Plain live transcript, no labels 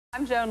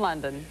I'm Joan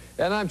Lunden.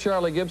 And I'm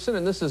Charlie Gibson,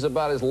 and this is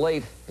about as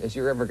late as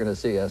you're ever going to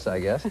see us, I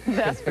guess.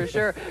 That's for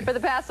sure. For the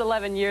past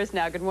 11 years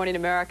now, Good Morning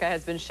America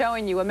has been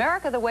showing you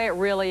America the way it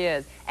really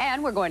is.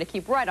 And we're going to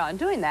keep right on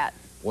doing that.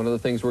 One of the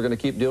things we're going to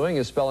keep doing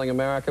is spelling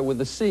America with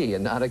a C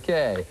and not a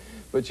K.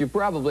 But you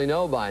probably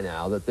know by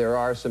now that there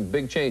are some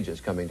big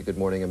changes coming to Good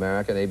Morning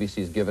America, and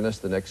ABC's given us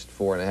the next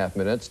 4.5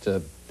 minutes to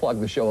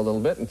plug the show a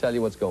little bit and tell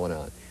you what's going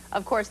on.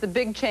 Of course, the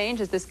big change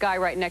is this guy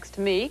right next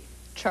to me,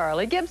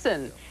 Charlie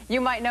Gibson. You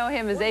might know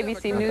him as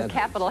ABC News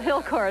Capitol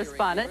Hill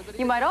correspondent.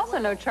 You might also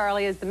know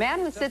Charlie as the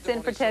man who sits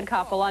in for Ted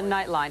Koppel on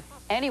Nightline.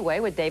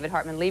 Anyway, with David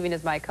Hartman leaving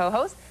as my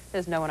co-host,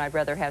 there's no one I'd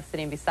rather have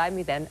sitting beside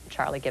me than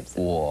Charlie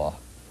Gibson. Whoa.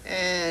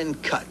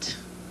 And cut.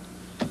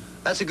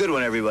 That's a good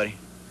one, everybody.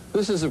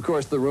 This is, of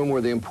course, the room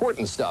where the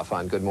important stuff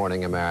on Good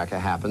Morning America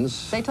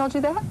happens. They told you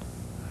that?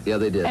 Yeah,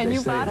 they did. And they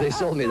you bought it? They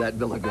sold me that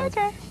bill of goods.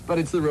 Okay. But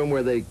it's the room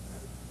where they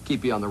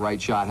keep you on the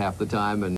right shot half the time and